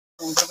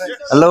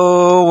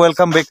Hello,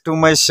 welcome back to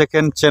my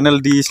second channel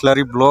di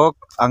islary blog.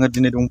 आङो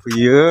दिनै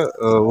दंफैयो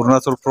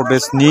अरुणाचल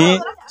प्रदेशनि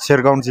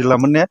सेरगाव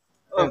जिल्लामोन ने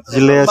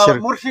जिल्लाया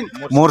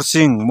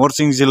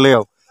मरसिं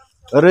जिल्लायाव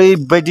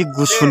ओरैबायदि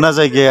गुसुना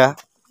जायगाया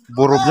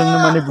बरफजोंनो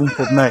माने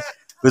बुंफबनाय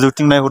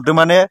गोजौथिं नायहरदो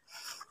माने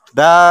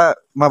दा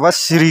माबा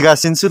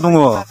सिरिगासिनोसो दङ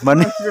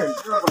माने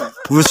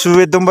गुसु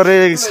एकदमबारे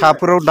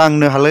साफोराव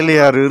दांनो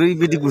हालायलाया आरो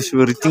ओरैबायदि गुसु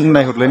ओरैथिं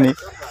नायहरलायनाय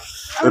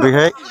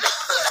ओरैहाय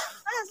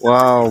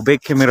वाव बे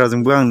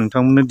केमेराजोंबो आं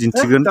नोंथांमोननो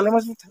दिन्थिगोन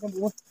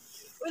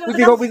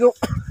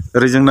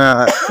ओरै जोंना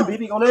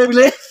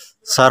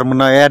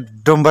सारमोना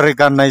एकदमबारे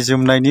गाननाय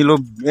जोमनायनिल'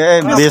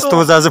 बेस्थ'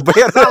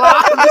 जाजोब्बाय आरो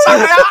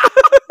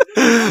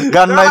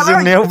गाननाय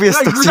जोमनायाव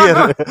बेस्थ'सै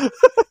आरो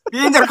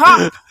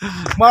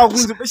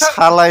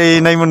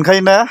सालायनाय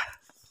मोनखायोना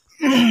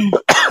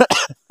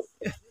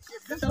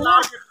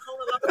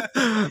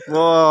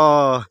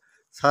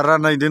सारा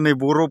नायदो नै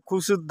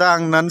बरफखौसो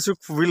दांनानैसो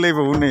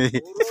खुबैलायबावो नै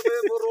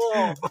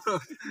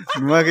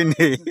नुवाखै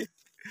नै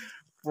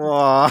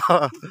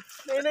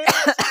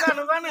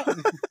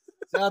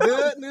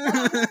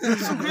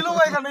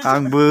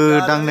आंबो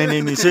दांनाय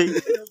नायनोसै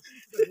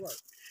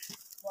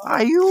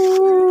आयु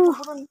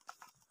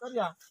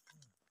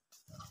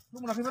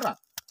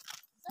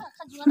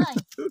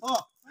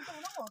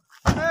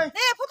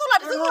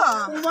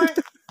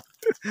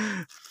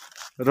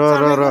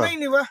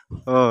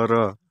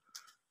र'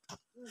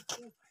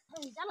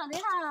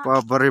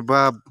 बाबारे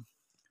बाब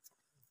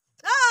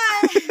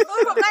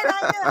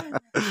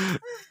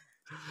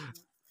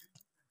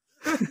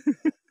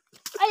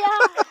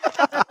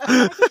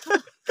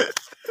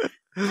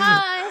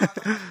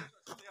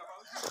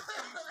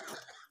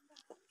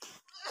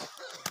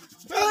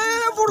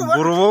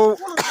बर'आव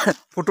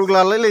फटक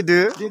लालायलायदो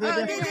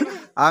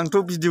आंथ'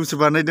 भिडिअसो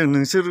बानायदों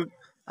नोंसोर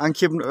आं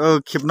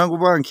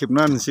खेबनांगौबा आं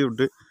खेबना होनोसै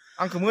हरदो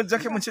आंखौ मोजां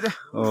खेब मोनसे दे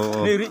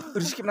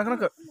ओरैसो खेबनांगोन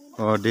आंखौ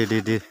दे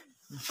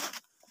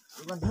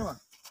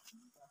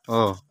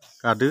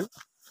गादो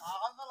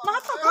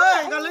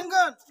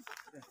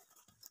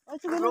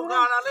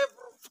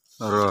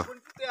र'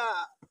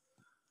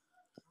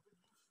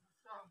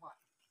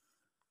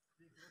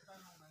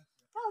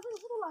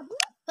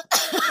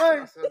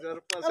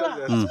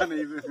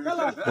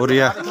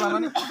 बरिया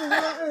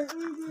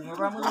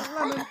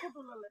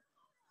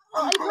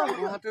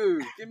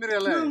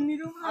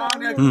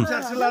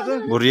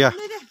बरिया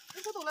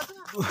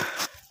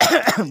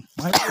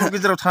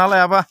गेजेराव थाना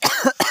लायाबा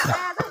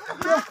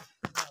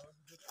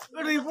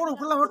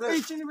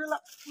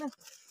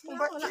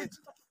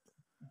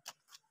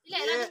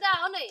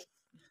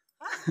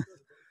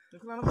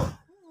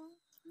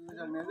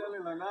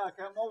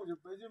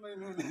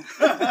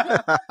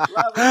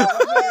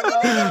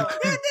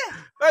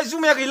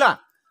जुमाया गैला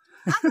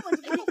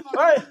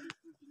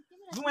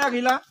जुमाया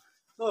गैला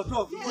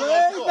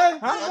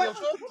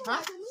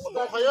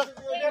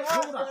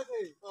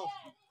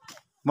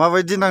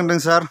माबायदि नांदों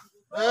सार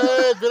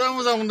बिराद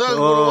मोजां मोनदों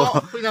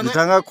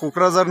नोंथाङा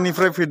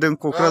क'क्राझारनिफ्राय फैदों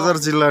क'क्राझार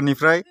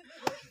जिल्लानिफ्राय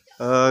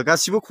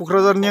गासिबो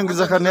क'क्राझारनि आं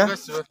गोजाखानाया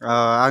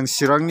आं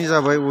चिरांनि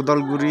जाबाय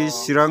उदालगुरि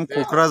चिरां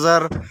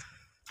क'क्राझार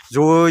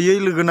जयै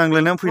लोगो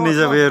नांलायनानै फैनाय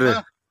जाबाय आरो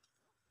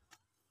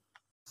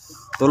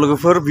थ'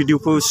 लोगोफोर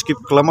भिडिअखौ स्किप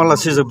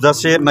खालामालासे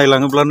जोबजासे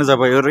नायलाङोब्लानो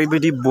जाबाय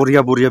ओरैबायदि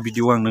बरिया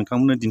भिडिअ आं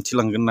नोंथांमोननो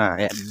दिन्थिलांगोन ना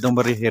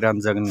एकदमबारे हैरान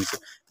जागोन नोंसोर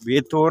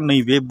बेथ'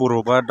 नैबे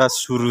बरफआ दा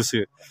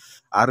सुरुसो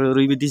आरो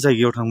ओरैबायदि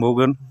जायगायाव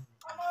थांबावगोन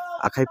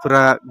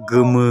आखाइफोरा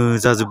गोमो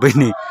जाजोब्बाय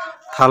नै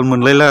थाल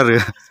मोनलायला आरो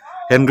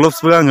हेन्ड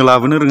ग्लभ्सबो आङो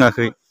लाबोनो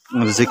रोङाखै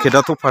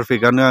जेकेटआथ'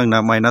 पारफेक्टआनो आंना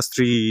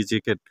 -3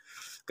 जेकेट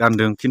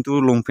गानदों खिन्थु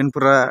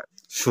लंपेन्टफोरा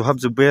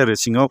सुहाबजोब्बाय आरो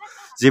सिङाव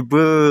जेबो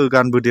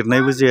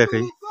गानबोदेरनायबो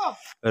जायाखै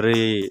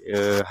ओरै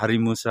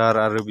हारिमु सार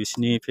आरो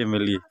बिसिनि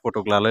फेमिलि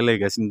फटक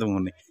लालायलायगासिनो दङ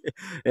नै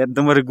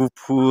एकदमबारे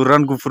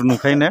गुफुरानो गुफुर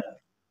नुखायोना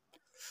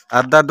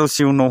आरो दा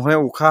दसे उनावहाय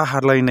अखा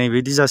हालायनाय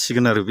बायदि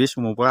जासिगोन आरो बे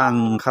समावबा आं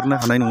ओंखारनो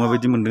हानाय नङा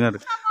बायदि मोनदों आरो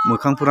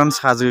मोखांफोरानो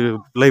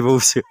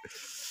साजोबलायबावोसो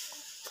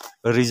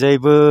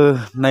ओरैजायबो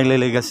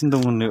नायलायलायगासिनो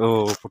दं नै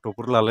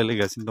फटकफोर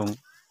लालायलायगासिनो दं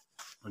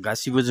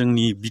गासिबो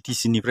जोंनि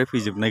BTC निफ्राय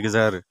फैजोबनाय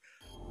गोजा आरो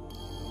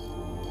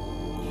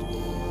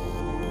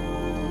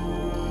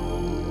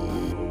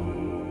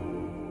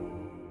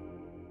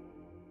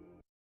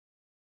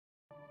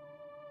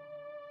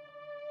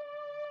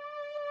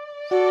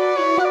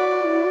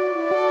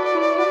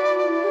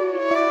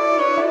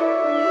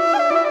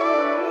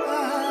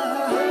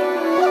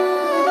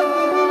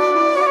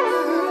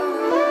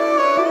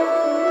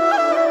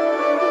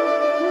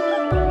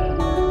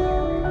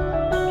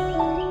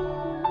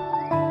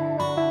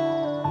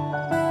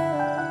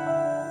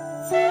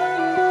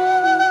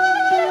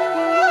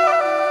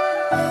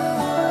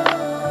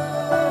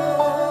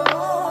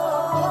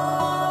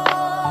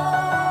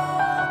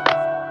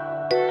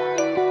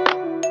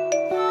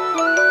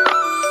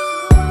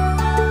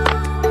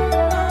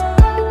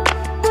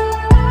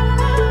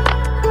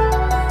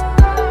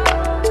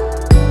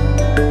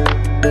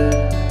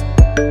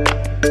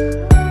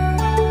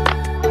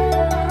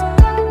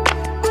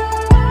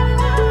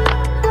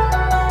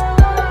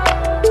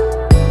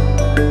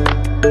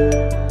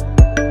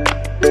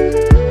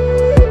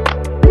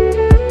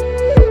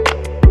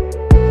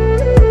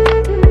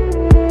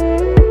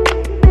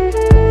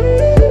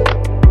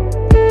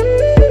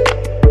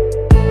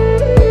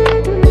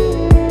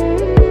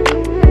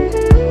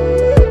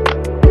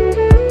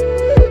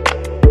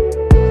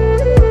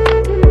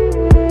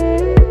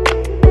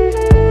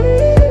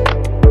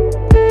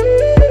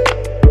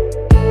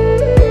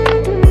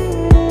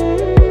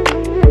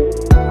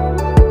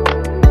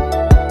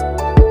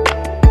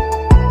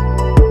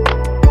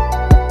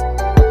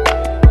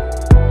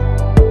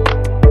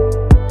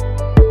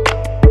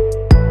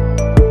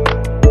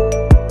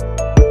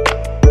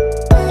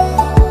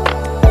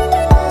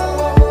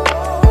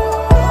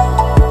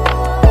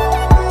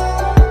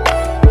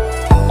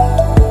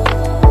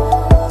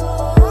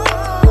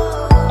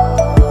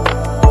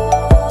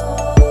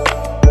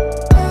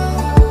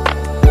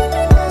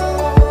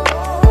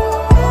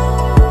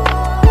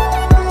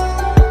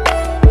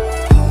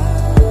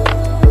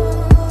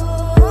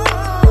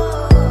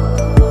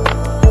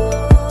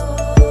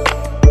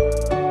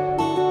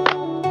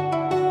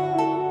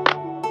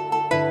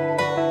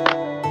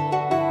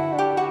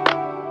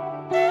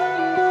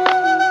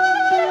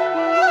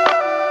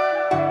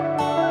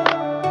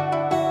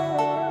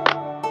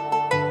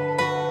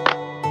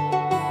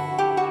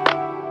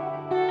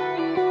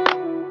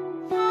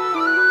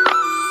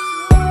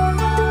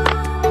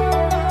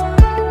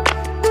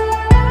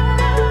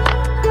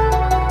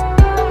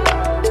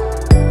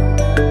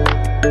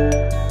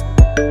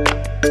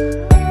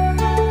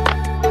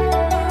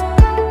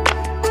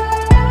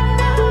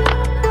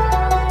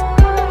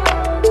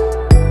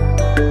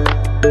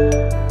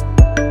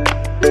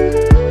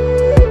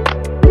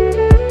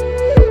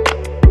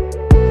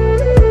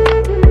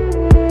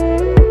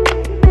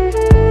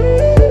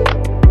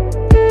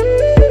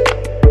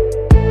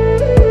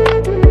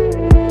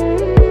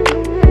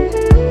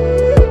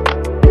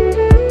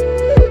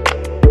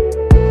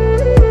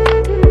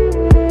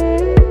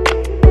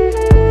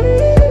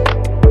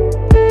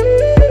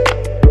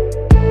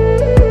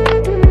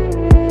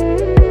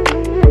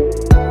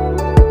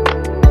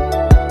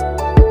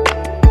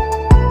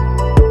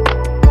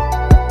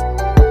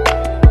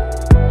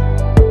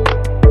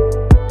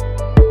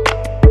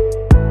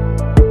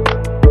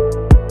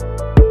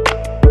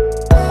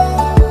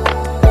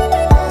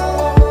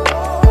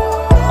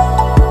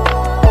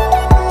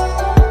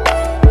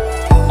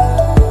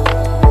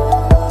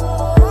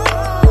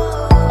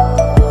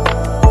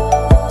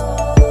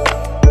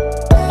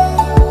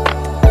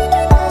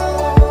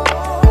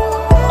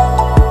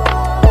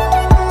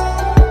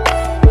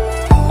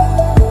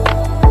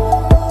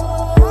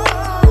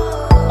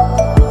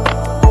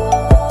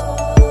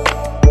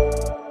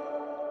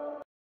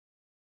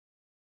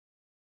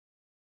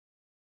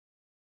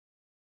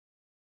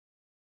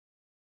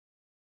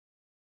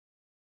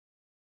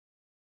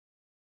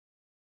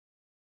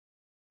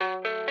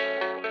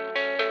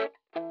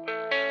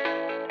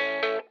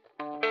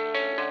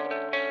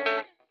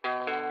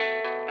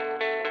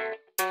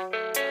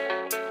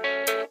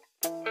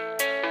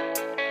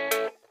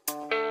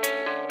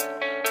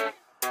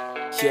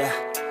yeah.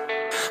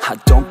 I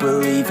don't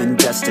believe in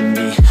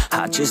destiny,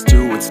 I just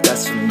do what's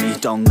best for me.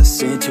 Don't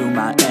listen to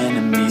my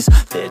enemies,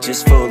 they're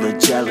just full of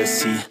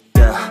jealousy.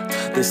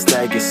 Yeah, this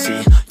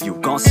legacy, you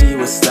gon' see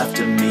what's left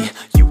of me.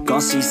 You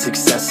gon' see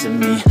success in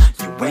me,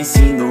 you ain't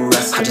seen the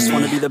rest of me. I just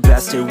wanna be the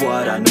best at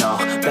what I know,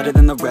 better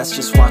than the rest,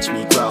 just watch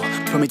me grow.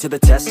 Put me to the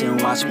test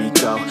and watch me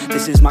go.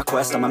 This is my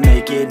quest, I'ma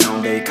make it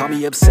known. They call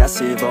me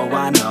obsessive, oh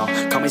I know.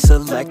 Call me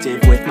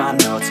selective with my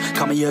notes,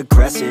 call me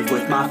aggressive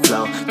with my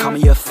flow, call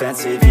me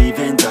offensive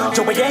even though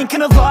Joe, I ain't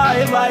gonna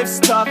lie, life's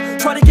tough.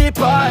 Try to get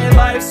by,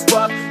 life's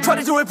rough. Try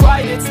to do it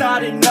right, it's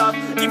not enough.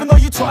 Even though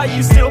you try,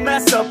 you still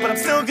mess up. But I'm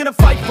still gonna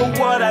fight for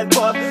what I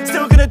love,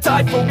 still gonna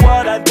die for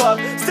what I love,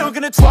 still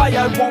gonna try,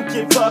 I won't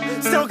give up,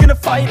 still gonna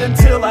fight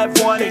until I've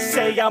won. They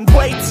say I'm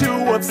way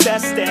too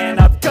obsessed and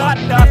I've got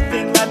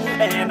nothing left,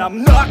 and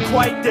I'm not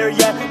quite there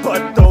yet,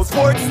 but those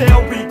words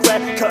they'll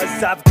regret,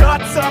 cause I've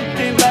got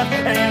something left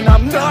and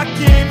I'm not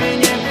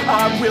giving in.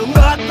 I will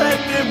not let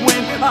them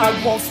win, I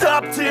won't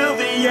stop till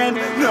the end,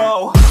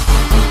 no.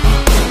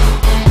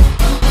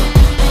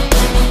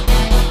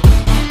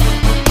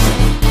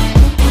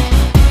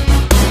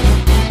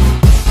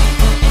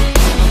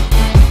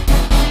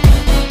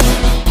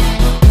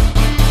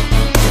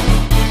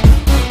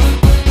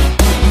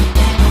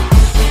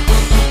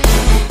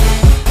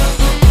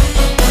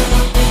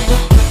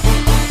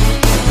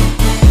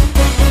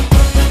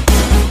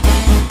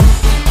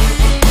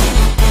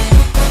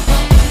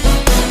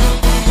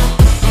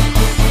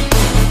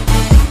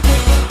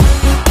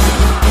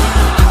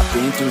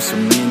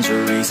 Some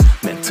injuries,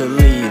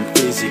 mentally and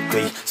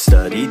physically.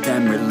 Studied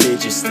them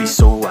religiously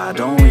so I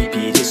don't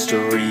repeat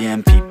history.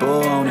 And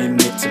people won't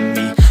admit to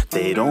me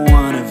they don't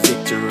want a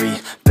victory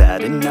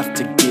bad enough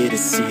to get a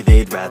C.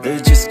 They'd rather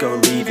just go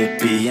leave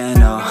it be. I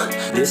know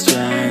this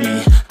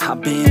journey I've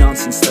been on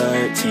since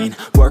 13,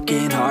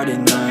 working hard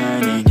and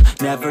learning,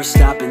 never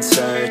stopping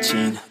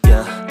searching.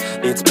 Yeah,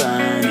 it's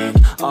burning,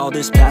 all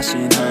this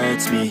passion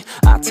hurts me.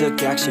 I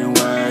took action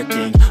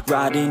working,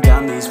 writing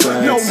down these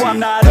words. No, I'm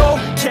not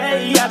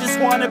okay, I just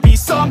wanna be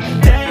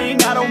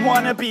something. I don't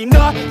wanna be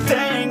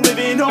nothing,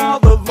 living all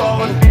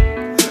alone.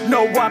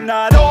 No, I'm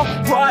not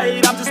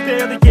alright, I'm just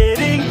barely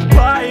getting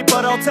by.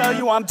 But I'll tell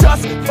you I'm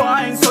just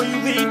fine, so you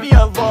leave me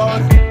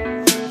alone.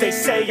 They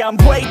say I'm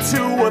way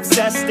too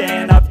obsessed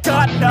and I've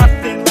got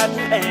nothing left,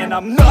 and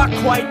I'm not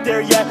quite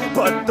there yet,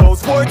 but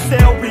those words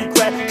they'll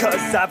regret,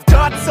 cause I've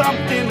got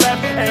something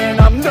left and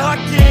I'm not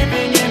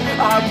giving in.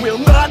 I will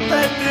not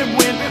let them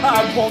win,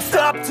 I won't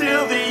stop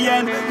till the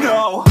end,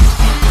 no.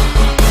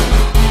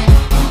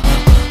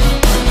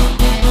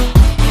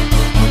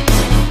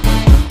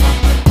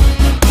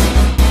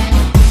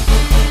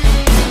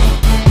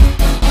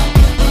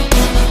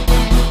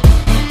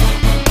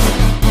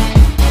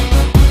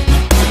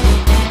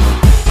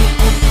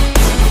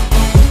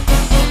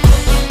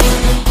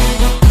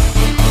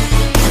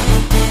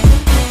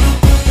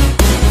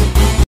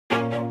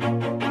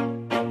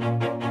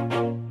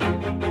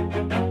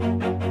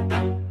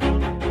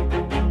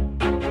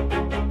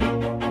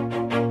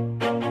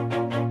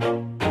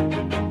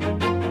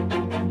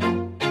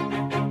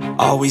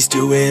 Always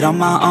do it on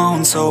my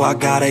own, so I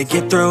gotta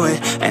get through it.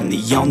 And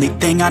the only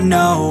thing I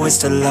know is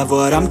to love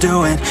what I'm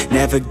doing.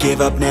 Never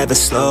give up, never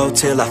slow,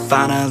 till I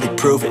finally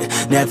prove it.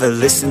 Never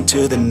listen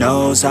to the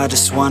no's, I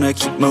just wanna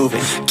keep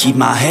moving. Keep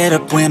my head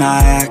up when I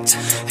act,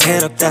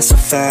 head up, that's a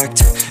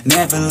fact.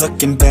 Never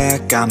looking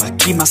back, I'ma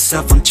keep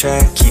myself on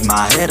track. Keep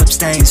my head up,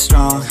 staying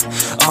strong,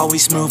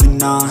 always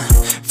moving on.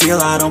 Feel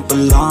I don't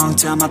belong,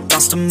 tell my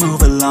thoughts to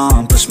move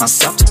along. Push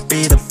myself to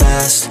be the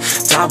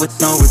best, die with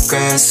no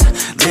regrets.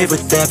 Live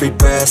with every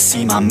breath,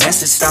 see my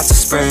message start to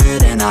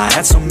spread. And I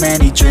had so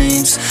many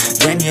dreams,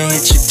 then you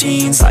hit your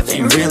teens. Life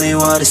ain't really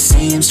what it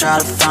seems, try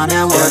to find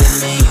out what it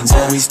means.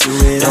 Always do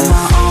it on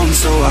my own,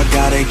 so I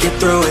gotta get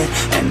through it.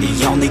 And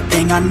the only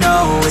thing I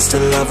know is to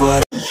love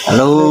what.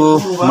 Hello,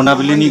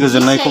 मोनाबिलिनि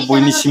गोजोननायखौ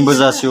बयनिसिमबो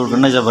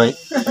जासिहरग्रोनाय जाबाय।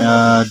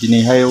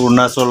 दिनैहाय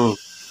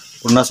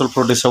अरुणाचल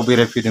प्रदेशआव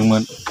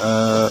बेरायफैदोंमोन।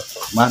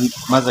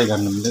 मा जायगा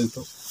होनोमोनलाय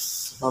बेखौ?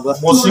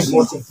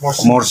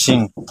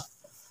 मरसिं।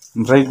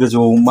 ओमफ्राय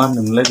गोजौआव मा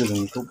होनोमोनलाय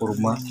गोजौनिखौ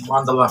बर'मा?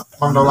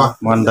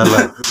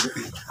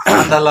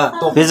 मान्दाला।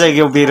 बे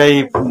जायगायाव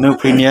बेरायनो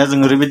फैनाया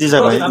जों ओरैबायदि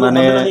जाबाय,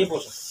 माने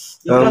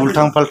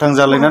उल्थां फाल्थां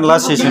जालायनानै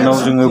लास्ट सेसनाव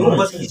जोङो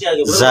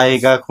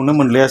जायगाखौनो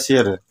मोनलायासै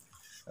आरो।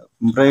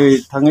 ओमफ्राय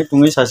थाङै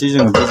थुङै सासे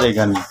जोङो बे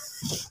जायगानि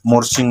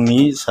मरसिंनि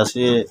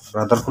सासे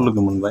ब्रादारखौ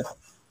लोगो मोनबाय।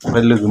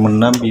 ओमफ्राय लोगो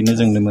मोनना बेनो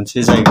जोंनो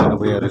मोनसे जायगा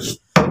होबाय आरो।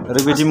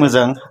 ओरैबायदि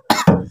मोजां,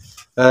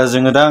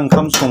 जोङो दा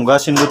ओंखाम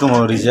संगासिनो दङ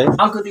ओरैजाय,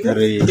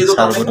 ओरै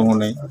सारबो दङ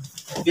नै।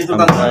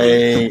 ओमफ्राय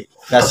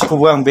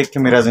गासिखौबो आं बेक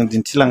केमेराजों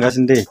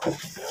दिन्थिलांगासिनो दे।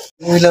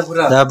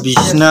 दा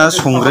बिसिना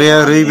संग्राया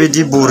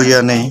ओरैबायदि बरिया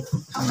नै,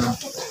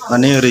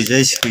 माने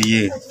ओरैजाय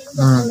सोयो,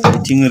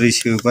 बिथिं ओरै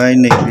सोबाय,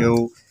 नैबेयाव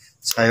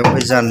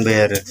सायावहाय जानबाय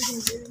आरो।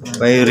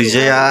 ओमफ्राय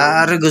ओरैजाय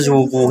आरो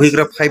गोजौआव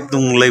गहैग्रा पाइप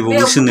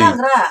दंलायबावोसो नै।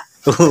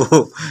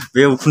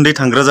 बे उखुन्दै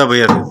थांग्रा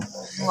जाबाय आरो।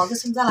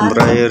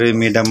 ओमफ्राय ओरै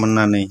मेदाम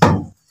मोनना नै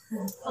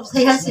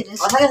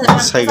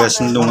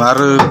सायगासिनो दं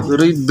आरो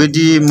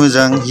ओरैबायदि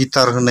मोजां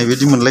हिटार होनाय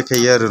बायदि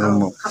मोनलायखायो आरो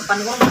रुमाव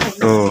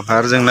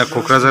आरो जोंना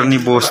क'क्राझारनि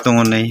बस दङ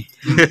नै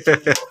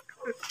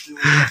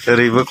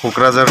ओरैबो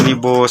क'क्राझारनि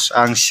बस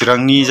आं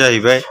चिरांनि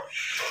जाहैबाय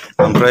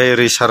ओमफ्राय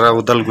ओरै सारा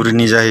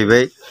उदालगुरिनि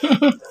जाहैबाय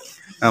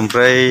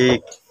ओमफ्राय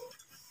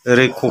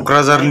ओरै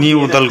क'क्राझारनि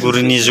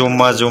उदालगुरिनि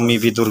जमा जमि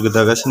बेदर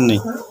गोदागासिनो नै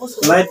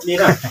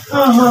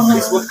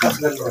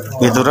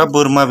बेदरा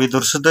बोरमा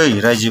बेदरसो दै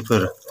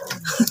रायजोफोर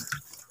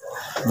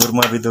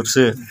बोरमा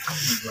बेदरसो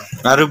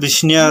आरो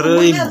बिसिनिया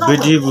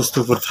ओरैबायदि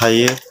बुस्थुफोर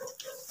थायो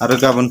आरो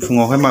गाबोन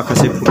फुङावहाय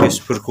माखासे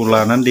फुटेजफोरखौ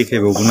लानानै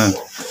देखायबावगोन आं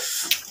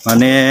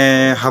माने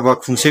हाबा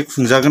खुंसे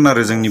खुंजागोन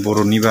आरो जोंनि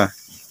बर'निबा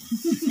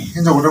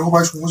हिनजाव गोदानखौ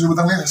बाहाय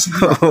संहोजोबोदांलै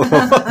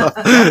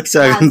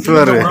जागोनथ'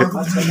 आरो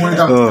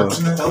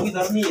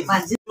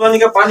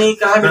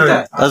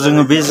दा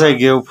जोङो बे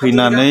जायगायाव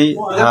फैनानै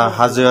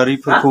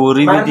हाजोआरिफोरखौ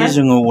ओरैबायदि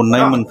जोङो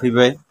अननाय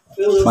मोनफैबाय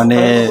माने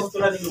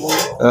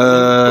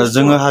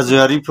जोङो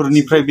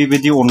हाजोआरिफोरनिफ्राय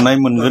बेबायदि अननाय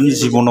मोनगोन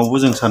जिबनावबो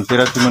जों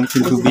सानफेराखैमोन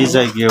खिन्थु बे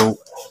जायगायाव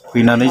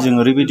फैनानै जों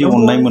ओरैबायदि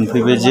अननाय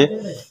मोनफैबाय जे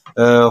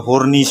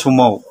हरनि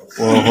समाव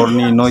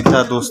हरनि 9टा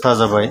 10टा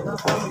जाबाय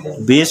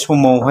बे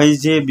समावहाय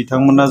जे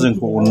बिथांमोना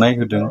जोंखौ अननाय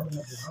होदों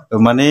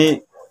माने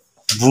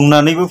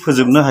बुंनानैबो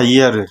फोजोबनो हायो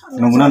आरो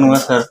नंगौना नङा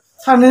सार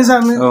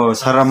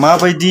सारा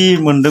माबायदि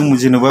मोनदों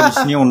जेनेबा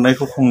बिसिनि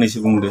अननायखौ फंनैसो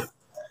बुंदो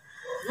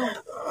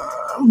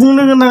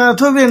बुंनो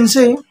गोनाङाथ'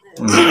 बेनोसै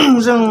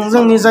जों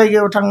जोंनि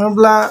जायगायाव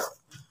थाङोब्ला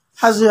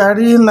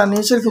हाजोआरि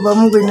होननानै सोरखौबा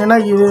मुगैनो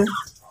नागिरो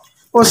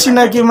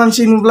असिनाखि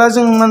मानसि नुब्ला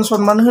जों मान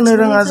सनमान होनो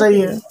रोङा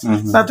जायो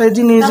नाथाय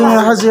दिनै जोङो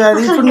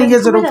हाजोआरिफोरनि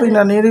गेजेराव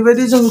फैनानै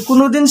ओरैबायदि जों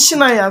कुनुदिन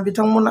सिनाया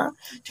बिथांमोना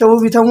थेवबो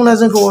बिथांमोना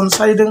जोंखौ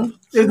अनसायदों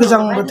बे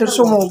गोजां बोथोर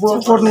समावबो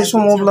हरनि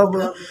समावब्लाबो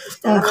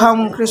ओंखाम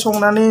ओंख्रि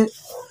संनानै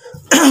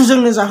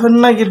जोंनो जाहोनो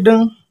नागिरदों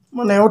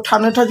मोनायाव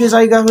थानो थाखाय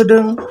जायगा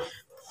होदों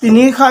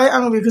बिनिखाय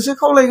आं बेखौसो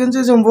खावलायगोन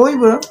जे जों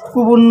बयबो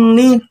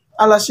गुबुननि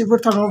आलासिफोर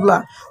थाङोब्ला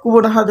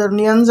गुबुन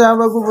हादरनियानो जा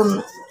बा गुबुन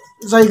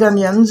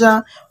जायगानियानो जा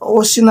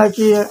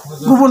असिनाखि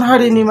गुबुन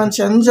हारिनि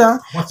मानसियानो जा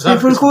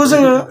बेफोरखौ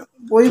जोङो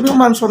बयबो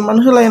मान सनमान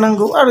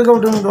होलायनांगौ आरो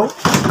गावजों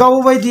गाव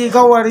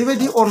गावारि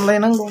बायदि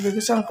अनलायनांगौ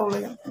बेखौसो आं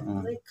खावलायगोन